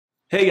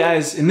Hey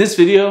guys, in this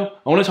video,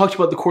 I want to talk to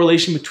you about the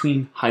correlation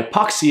between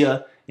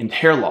hypoxia and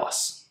hair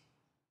loss.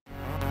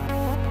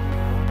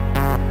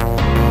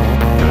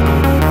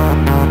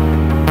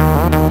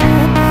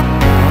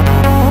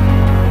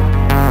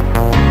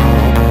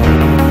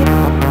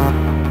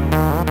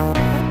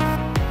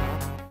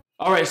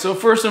 Alright, so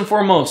first and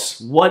foremost,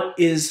 what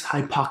is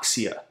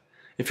hypoxia?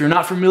 If you're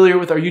not familiar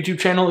with our YouTube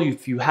channel,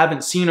 if you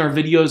haven't seen our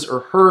videos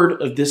or heard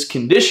of this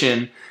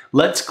condition,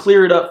 let's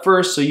clear it up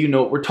first so you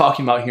know what we're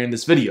talking about here in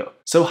this video.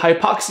 So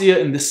hypoxia,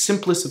 in the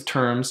simplest of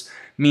terms,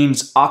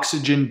 means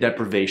oxygen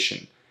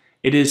deprivation.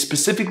 It is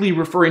specifically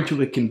referring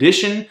to a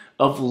condition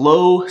of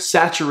low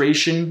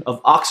saturation of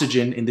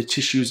oxygen in the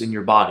tissues in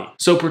your body.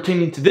 So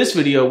pertaining to this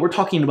video, we're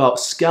talking about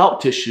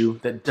scalp tissue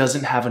that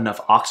doesn't have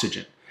enough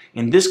oxygen.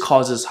 And this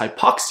causes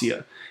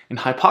hypoxia. And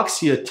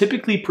hypoxia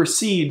typically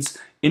precedes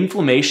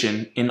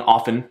inflammation and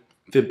often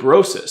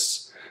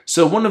fibrosis.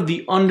 So one of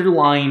the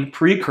underlying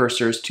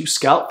precursors to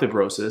scalp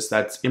fibrosis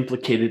that's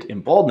implicated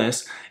in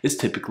baldness is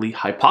typically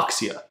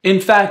hypoxia.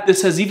 In fact,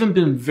 this has even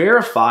been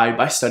verified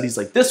by studies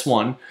like this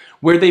one,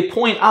 where they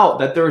point out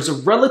that there is a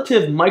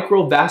relative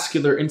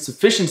microvascular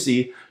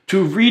insufficiency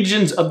to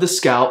regions of the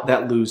scalp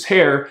that lose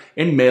hair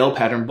in male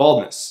pattern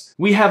baldness.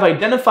 We have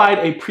identified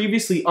a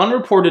previously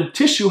unreported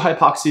tissue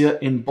hypoxia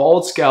in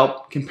bald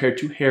scalp compared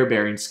to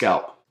hair-bearing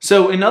scalp.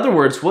 So in other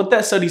words, what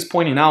that study is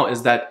pointing out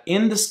is that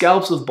in the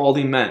scalps of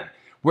balding men,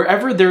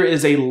 wherever there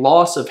is a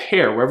loss of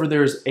hair, wherever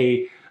there's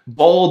a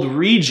bald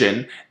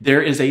region,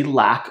 there is a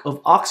lack of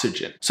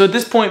oxygen. So at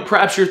this point,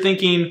 perhaps you're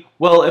thinking,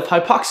 well, if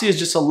hypoxia is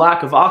just a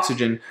lack of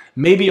oxygen,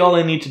 maybe all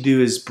I need to do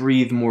is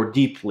breathe more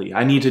deeply.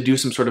 I need to do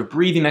some sort of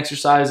breathing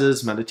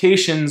exercises,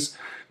 meditations,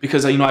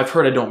 because I've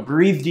heard I don't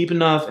breathe deep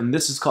enough and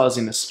this is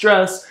causing a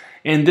stress,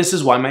 and this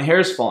is why my hair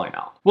is falling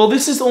out. Well,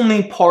 this is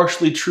only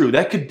partially true.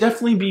 That could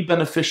definitely be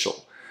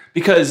beneficial,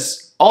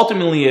 because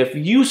ultimately, if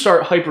you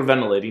start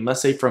hyperventilating,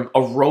 let's say from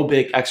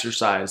aerobic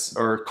exercise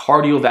or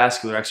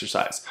cardiovascular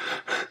exercise,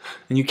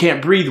 and you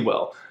can't breathe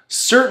well,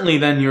 certainly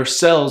then your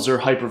cells are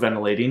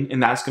hyperventilating,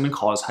 and that's going to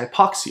cause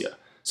hypoxia.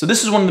 So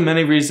this is one of the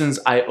many reasons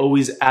I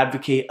always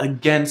advocate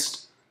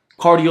against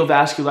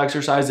cardiovascular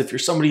exercise. If you're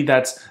somebody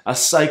that's a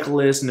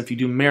cyclist, and if you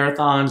do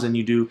marathons and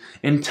you do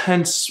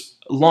intense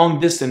long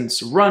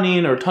distance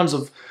running or tons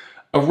of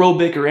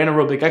aerobic or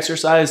anaerobic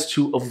exercise,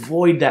 to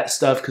avoid that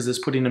stuff because it's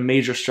putting a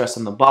major stress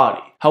on the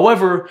body.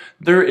 However,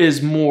 there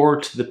is more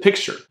to the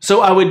picture.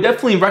 So I would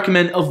definitely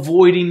recommend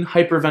avoiding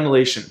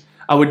hyperventilation.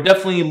 I would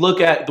definitely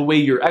look at the way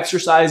you're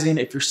exercising.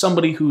 If you're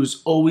somebody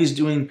who's always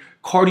doing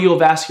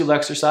cardiovascular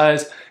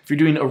exercise, if you're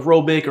doing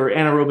aerobic or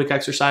anaerobic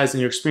exercise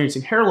and you're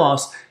experiencing hair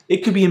loss,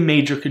 it could be a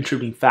major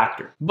contributing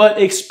factor.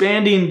 But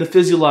expanding the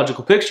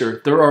physiological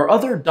picture, there are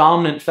other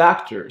dominant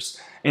factors.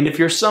 And if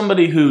you're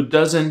somebody who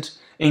doesn't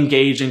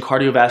engage in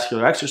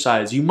cardiovascular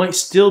exercise, you might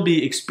still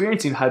be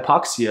experiencing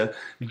hypoxia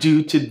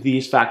due to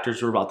these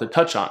factors we're about to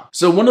touch on.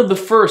 So one of the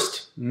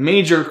first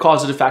major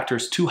causative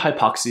factors to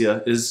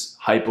hypoxia is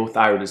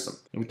hypothyroidism.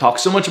 And we talk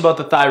so much about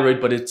the thyroid,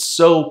 but it's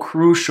so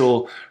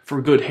crucial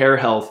for good hair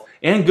health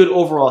and good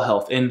overall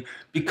health. And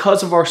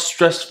because of our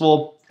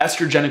stressful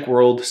estrogenic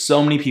world,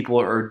 so many people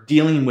are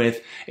dealing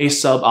with a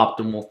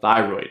suboptimal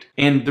thyroid.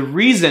 And the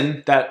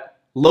reason that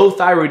low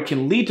thyroid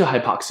can lead to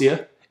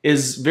hypoxia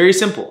is very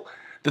simple.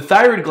 The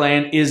thyroid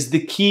gland is the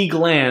key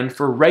gland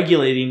for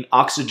regulating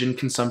oxygen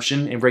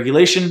consumption and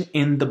regulation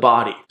in the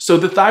body. So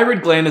the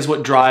thyroid gland is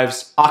what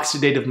drives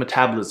oxidative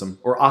metabolism,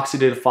 or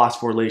oxidative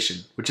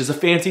phosphorylation, which is a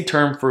fancy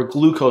term for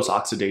glucose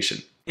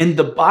oxidation. And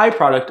the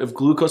byproduct of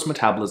glucose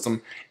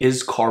metabolism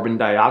is carbon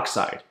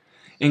dioxide.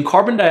 And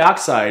carbon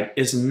dioxide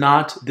is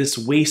not this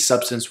waste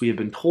substance we have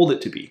been told it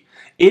to be.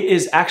 It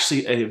is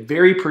actually a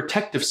very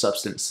protective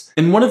substance.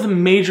 And one of the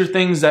major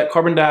things that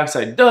carbon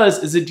dioxide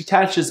does is it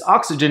detaches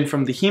oxygen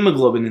from the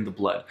hemoglobin in the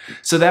blood.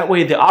 So that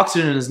way the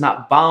oxygen is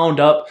not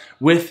bound up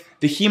with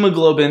the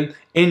hemoglobin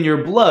in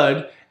your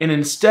blood and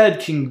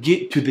instead can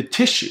get to the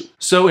tissue.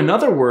 So in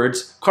other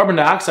words, carbon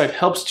dioxide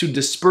helps to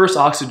disperse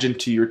oxygen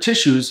to your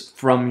tissues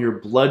from your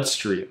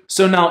bloodstream.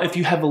 So now if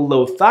you have a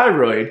low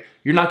thyroid,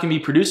 you're not going to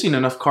be producing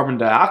enough carbon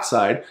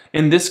dioxide,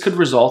 and this could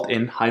result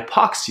in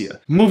hypoxia.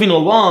 Moving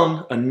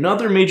along,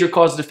 another major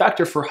causative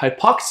factor for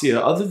hypoxia,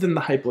 other than the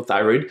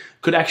hypothyroid,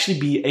 could actually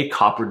be a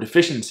copper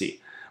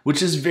deficiency,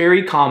 which is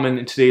very common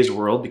in today's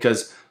world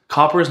because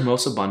copper is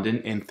most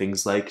abundant in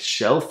things like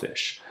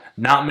shellfish.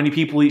 Not many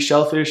people eat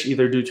shellfish,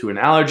 either due to an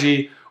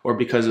allergy or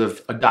because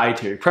of a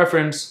dietary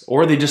preference,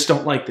 or they just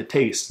don't like the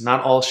taste.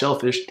 Not all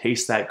shellfish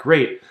taste that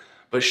great,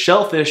 but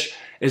shellfish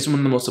is one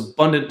of the most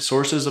abundant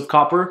sources of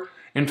copper.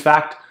 In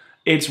fact,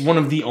 it's one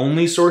of the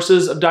only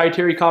sources of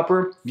dietary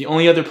copper. The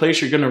only other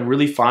place you're going to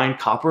really find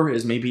copper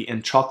is maybe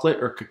in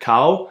chocolate or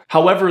cacao.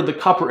 However, the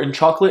copper in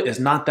chocolate is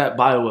not that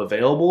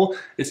bioavailable.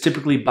 It's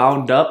typically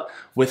bound up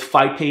with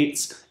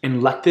phytates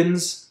and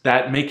lectins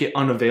that make it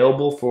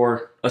unavailable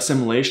for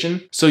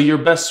assimilation. So your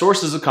best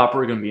sources of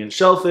copper are going to be in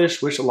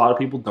shellfish, which a lot of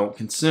people don't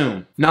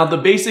consume. Now, the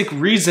basic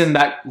reason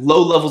that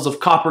low levels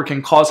of copper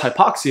can cause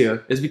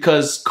hypoxia is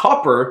because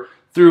copper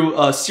through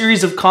a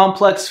series of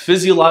complex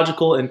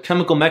physiological and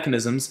chemical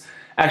mechanisms,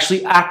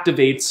 actually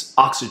activates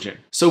oxygen.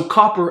 So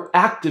copper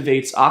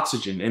activates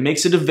oxygen and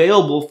makes it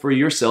available for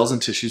your cells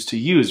and tissues to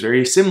use,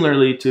 very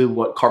similarly to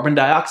what carbon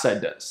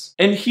dioxide does.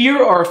 And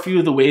here are a few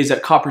of the ways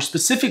that copper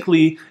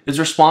specifically is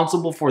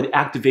responsible for the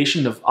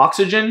activation of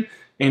oxygen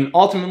and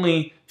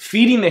ultimately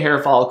feeding the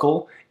hair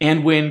follicle,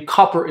 and when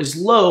copper is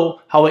low,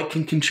 how it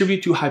can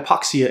contribute to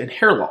hypoxia and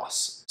hair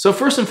loss. So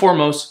first and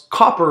foremost,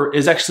 copper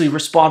is actually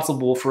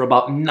responsible for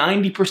about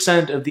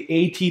 90% of the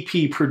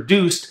ATP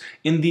produced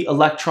in the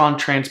electron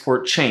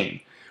transport chain,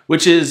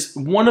 which is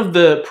one of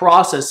the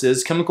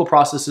processes, chemical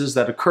processes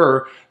that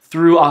occur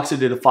through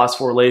oxidative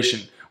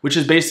phosphorylation, which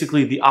is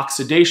basically the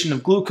oxidation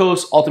of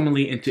glucose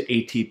ultimately into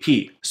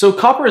ATP. So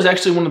copper is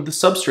actually one of the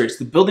substrates,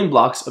 the building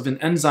blocks of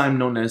an enzyme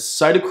known as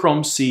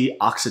cytochrome C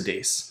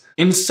oxidase.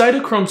 And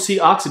cytochrome C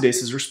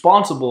oxidase is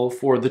responsible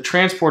for the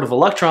transport of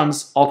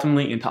electrons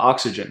ultimately into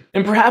oxygen.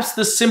 And perhaps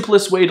the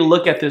simplest way to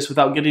look at this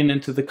without getting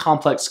into the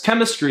complex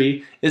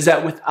chemistry is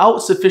that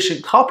without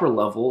sufficient copper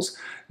levels,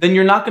 then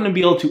you're not going to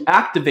be able to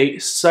activate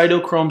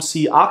cytochrome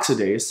C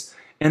oxidase,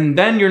 and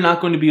then you're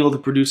not going to be able to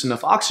produce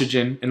enough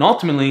oxygen and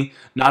ultimately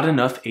not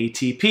enough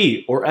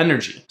ATP or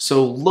energy.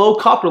 So low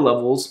copper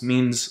levels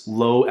means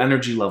low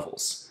energy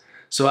levels.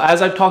 So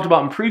as I've talked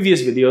about in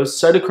previous videos,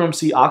 cytochrome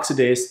C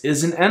oxidase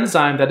is an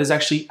enzyme that is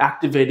actually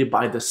activated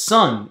by the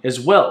sun as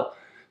well.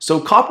 So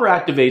copper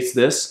activates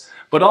this,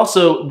 but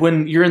also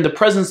when you're in the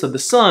presence of the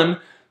sun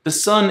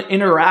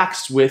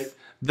interacts with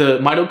the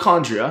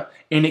mitochondria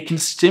and it can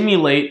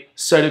stimulate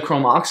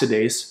cytochrome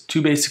oxidase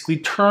to basically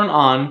turn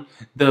on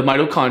the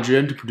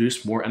mitochondria to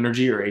produce more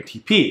energy or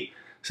ATP.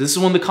 So this is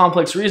one of the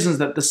complex reasons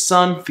that the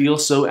sun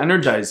feels so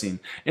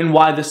energizing and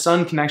why the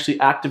sun can actually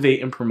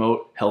activate and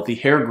promote healthy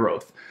hair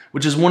growth,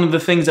 which is one of the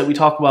things that we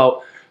talk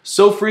about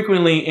so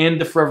frequently in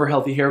the Forever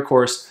Healthy Hair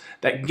course,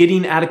 that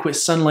getting adequate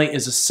sunlight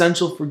is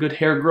essential for good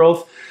hair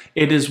growth.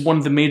 It is one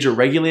of the major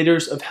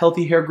regulators of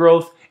healthy hair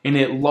growth, and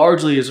it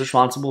largely is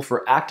responsible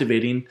for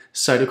activating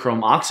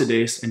cytochrome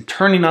oxidase and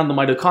turning on the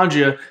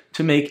mitochondria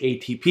to make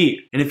ATP.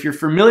 And if you're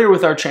familiar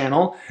with our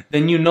channel,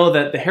 then you know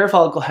that the hair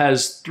follicle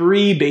has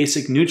 3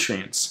 basic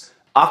nutrients: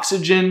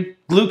 oxygen,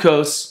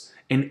 glucose,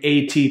 and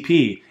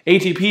ATP.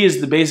 ATP is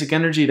the basic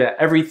energy that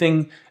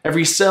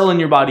every cell in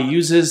your body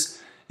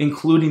uses,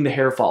 including the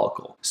hair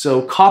follicle.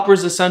 So copper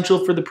is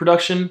essential for the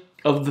production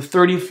of the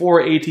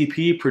 34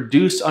 ATP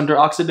produced under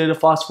oxidative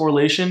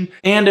phosphorylation.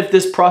 And if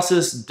this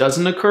process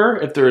doesn't occur,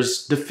 if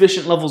there's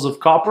deficient levels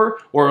of copper,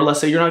 or let's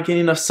say you're not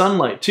getting enough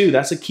sunlight too,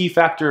 that's a key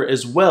factor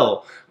as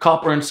well.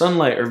 Copper and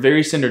sunlight are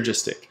very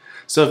synergistic.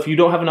 So if you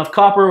don't have enough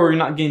copper or you're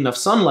not getting enough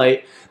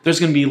sunlight, there's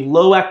going to be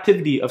low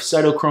activity of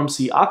cytochrome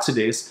C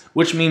oxidase,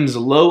 which means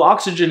low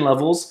oxygen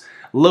levels,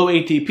 low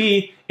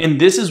ATP,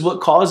 and this is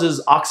what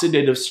causes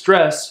oxidative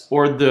stress,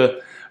 or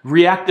the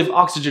reactive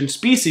oxygen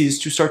species,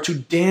 to start to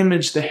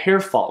damage the hair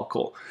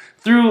follicle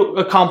through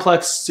a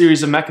complex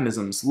series of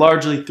mechanisms,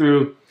 largely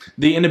through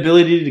the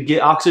inability to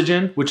get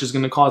oxygen, which is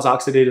going to cause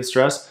oxidative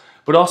stress,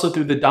 but also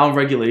through the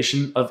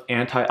downregulation of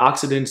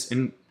antioxidants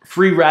and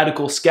free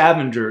radical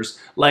scavengers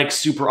like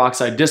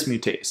superoxide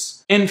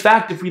dismutase. In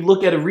fact, if we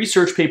look at a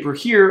research paper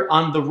here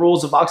on the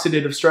roles of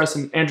oxidative stress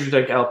in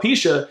androgenic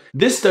alopecia,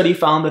 this study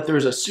found that there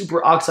is a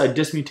superoxide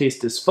dismutase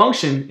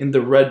dysfunction in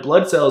the red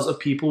blood cells of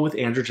people with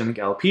androgenic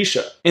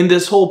alopecia. In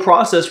this whole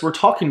process we're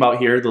talking about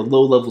here, the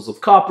low levels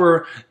of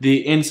copper,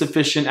 the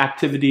insufficient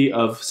activity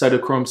of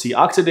cytochrome C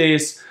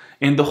oxidase,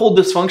 and the whole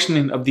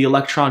dysfunctioning of the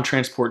electron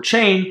transport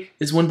chain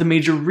is one of the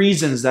major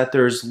reasons that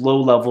there's low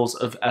levels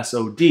of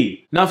SOD.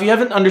 Now, if you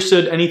haven't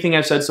understood anything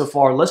I've said so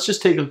far, let's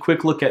just take a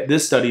quick look at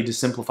this study to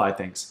simplify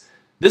things.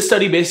 This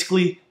study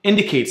basically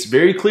indicates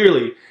very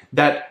clearly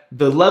that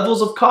the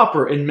levels of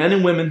copper in men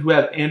and women who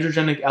have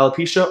androgenic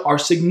alopecia are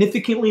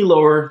significantly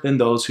lower than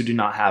those who do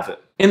not have it.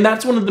 And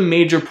that's one of the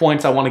major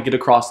points I want to get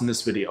across in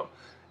this video.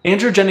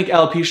 Androgenic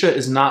alopecia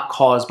is not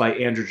caused by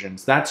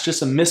androgens. That's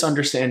just a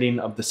misunderstanding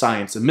of the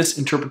science, a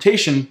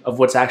misinterpretation of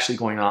what's actually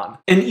going on.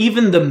 And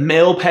even the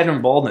male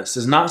pattern baldness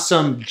is not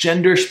some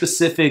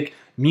gender-specific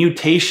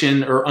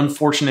mutation or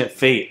unfortunate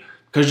fate.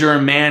 Because you're a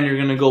man, you're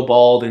going to go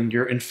bald and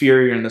you're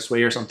inferior in this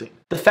way or something.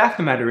 The fact of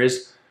the matter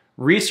is,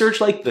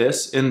 research like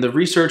this and the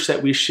research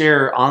that we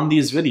share on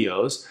these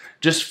videos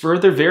just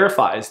further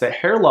verifies that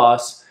hair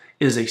loss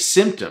is a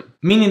symptom,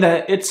 meaning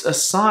that it's a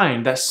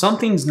sign that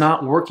something's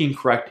not working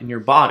correct in your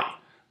body.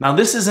 Now,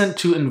 this isn't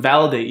to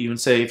invalidate you and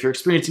say if you're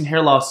experiencing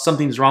hair loss,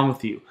 something's wrong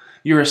with you.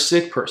 You're a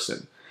sick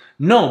person.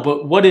 No,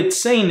 but what it's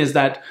saying is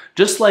that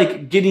just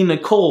like getting a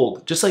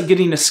cold, just like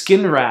getting a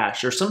skin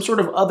rash or some sort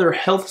of other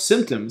health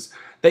symptoms,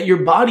 that your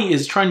body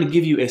is trying to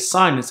give you a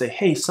sign and say,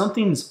 hey,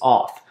 something's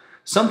off.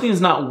 Something's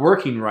not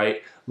working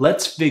right.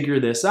 Let's figure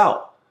this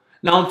out.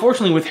 Now,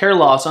 unfortunately, with hair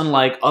loss,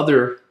 unlike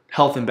other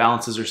health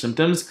imbalances or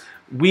symptoms,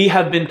 we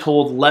have been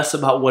told less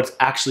about what's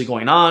actually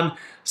going on,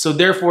 so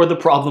therefore the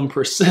problem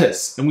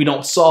persists and we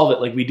don't solve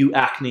it like we do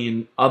acne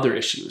and other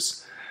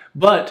issues.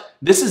 But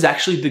this is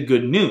actually the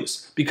good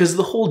news, because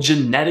the whole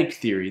genetic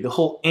theory, the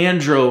whole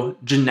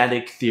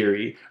androgenetic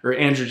theory or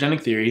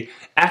androgenic theory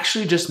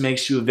actually just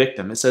makes you a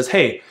victim. It says,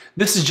 hey,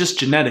 this is just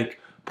genetic.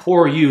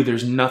 Poor you,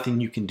 there's nothing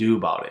you can do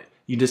about it.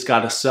 You just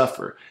gotta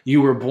suffer.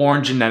 You were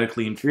born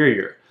genetically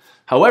inferior.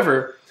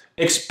 However,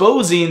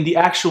 exposing the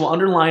actual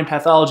underlying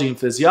pathology and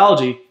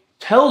physiology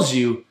tells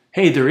you,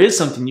 hey, there is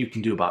something you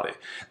can do about it.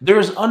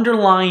 There's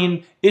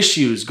underlying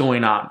issues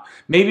going on.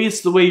 Maybe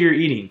it's the way you're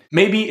eating.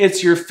 Maybe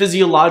it's your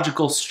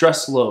physiological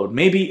stress load.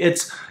 Maybe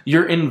it's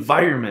your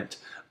environment.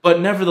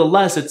 But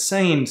nevertheless, it's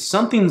saying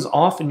something's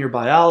off in your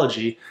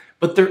biology,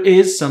 but there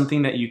is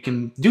something that you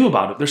can do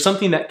about it. There's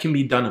something that can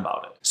be done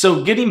about it.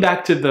 So getting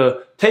back to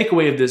the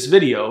takeaway of this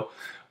video,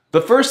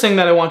 the first thing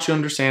that I want you to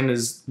understand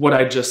is what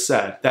I just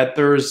said, that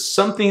there's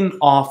something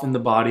off in the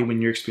body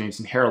when you're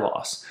experiencing hair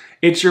loss.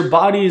 It's your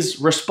body's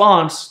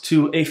response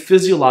to a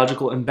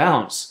physiological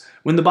imbalance.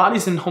 When the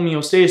body's in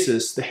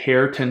homeostasis, the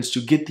hair tends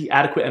to get the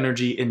adequate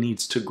energy it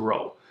needs to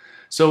grow.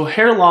 So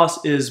hair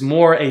loss is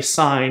more a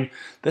sign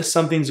that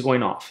something's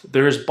going off.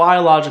 There is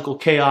biological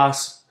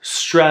chaos,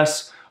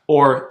 stress,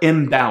 or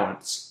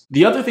imbalance.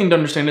 The other thing to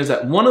understand is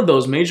that one of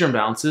those major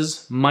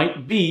imbalances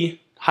might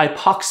be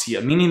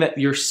hypoxia, meaning that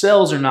your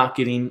cells are not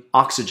getting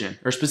oxygen,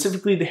 or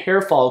specifically the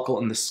hair follicle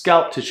and the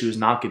scalp tissue is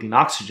not getting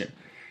oxygen.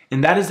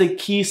 And that is a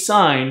key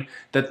sign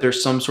that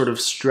there's some sort of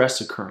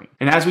stress occurring.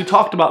 And as we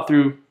talked about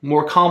through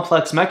more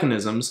complex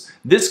mechanisms,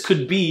 this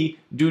could be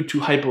due to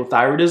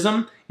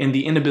hypothyroidism and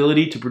the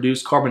inability to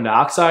produce carbon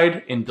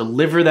dioxide and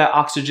deliver that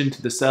oxygen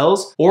to the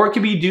cells, or it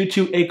could be due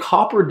to a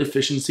copper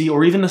deficiency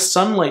or even a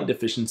sunlight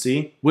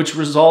deficiency, which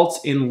results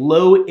in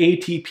low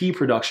ATP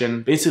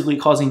production, basically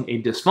causing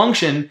a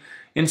dysfunction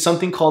in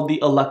something called the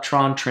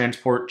electron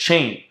transport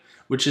chain,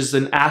 which is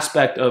an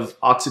aspect of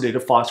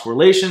oxidative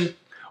phosphorylation,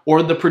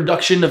 or the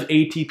production of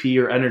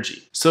ATP or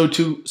energy. So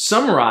to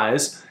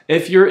summarize,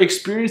 if you're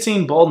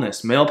experiencing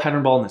baldness, male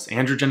pattern baldness,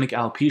 androgenic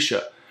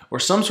alopecia, or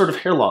some sort of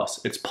hair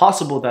loss, it's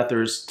possible that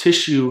there's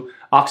tissue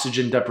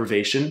oxygen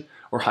deprivation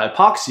or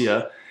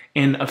hypoxia,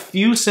 and a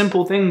few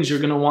simple things you're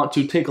gonna want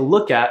to take a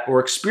look at or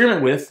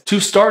experiment with to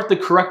start the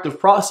corrective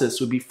process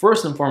would be,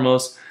 first and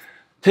foremost,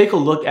 take a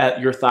look at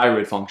your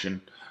thyroid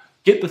function.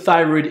 Get the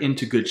thyroid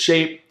into good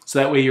shape so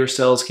that way your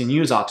cells can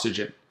use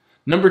oxygen.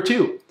 Number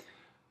two,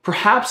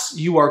 perhaps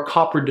you are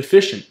copper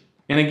deficient.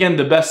 And again,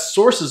 the best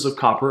sources of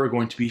copper are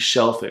going to be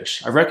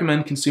shellfish. I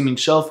recommend consuming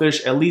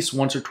shellfish at least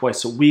once or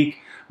twice a week.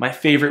 My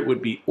favorite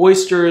would be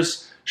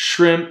oysters,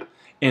 shrimp,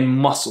 and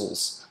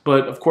mussels.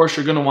 But of course,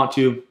 you're gonna want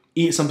to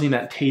eat something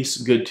that tastes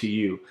good to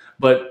you.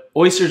 But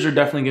oysters are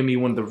definitely gonna be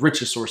one of the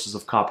richest sources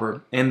of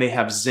copper, and they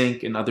have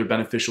zinc and other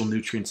beneficial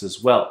nutrients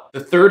as well. The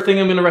third thing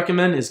I'm gonna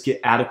recommend is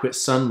get adequate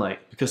sunlight,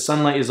 because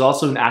sunlight is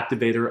also an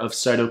activator of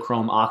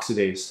cytochrome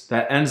oxidase,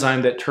 that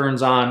enzyme that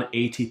turns on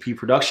ATP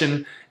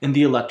production in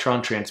the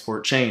electron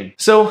transport chain.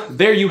 So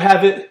there you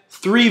have it,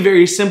 3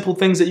 very simple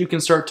things that you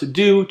can start to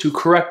do to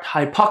correct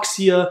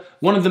hypoxia,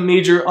 one of the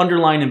major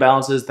underlying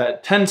imbalances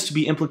that tends to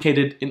be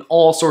implicated in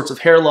all sorts of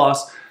hair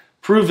loss,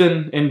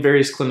 proven in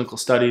various clinical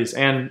studies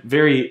and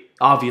very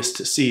obvious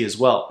to see as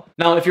well.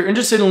 Now, if you're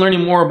interested in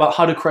learning more about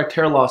how to correct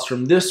hair loss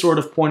from this sort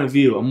of point of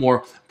view, a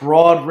more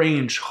broad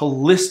range,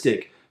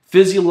 holistic,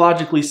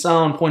 physiologically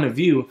sound point of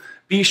view,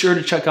 be sure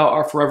to check out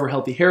our Forever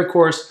Healthy Hair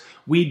course.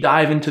 We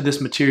dive into this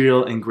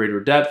material in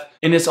greater depth,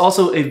 and it's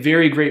also a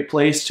very great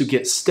place to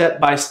get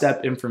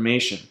step-by-step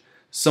information.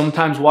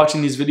 Sometimes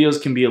watching these videos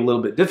can be a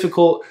little bit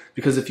difficult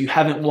because if you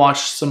haven't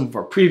watched some of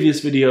our previous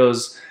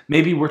videos,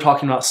 maybe we're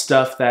talking about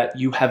stuff that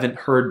you haven't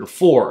heard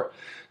before.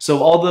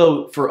 So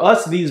although for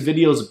us these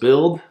videos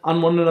build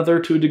on one another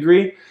to a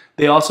degree,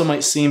 they also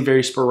might seem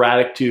very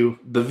sporadic to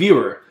the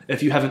viewer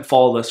if you haven't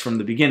followed us from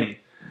the beginning.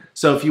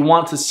 So if you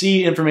want to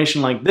see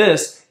information like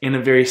this in a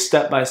very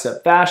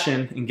step-by-step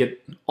fashion and get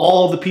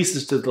all the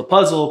pieces to the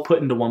puzzle put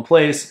into one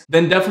place,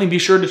 then definitely be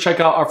sure to check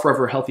out our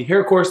Forever Healthy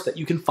Hair course that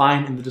you can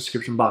find in the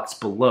description box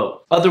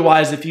below.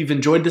 Otherwise, if you've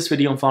enjoyed this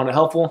video and found it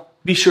helpful,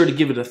 be sure to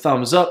give it a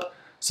thumbs up.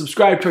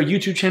 Subscribe to our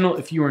YouTube channel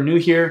if you are new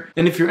here.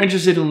 And if you're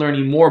interested in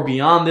learning more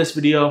beyond this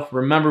video,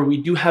 remember we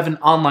do have an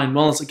online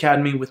wellness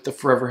academy with the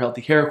Forever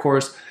Healthy Hair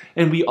course.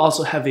 And we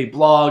also have a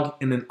blog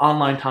and an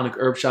online tonic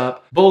herb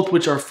shop, both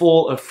which are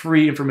full of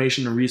free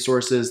information and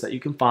resources that you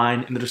can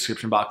find in the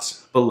description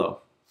box below.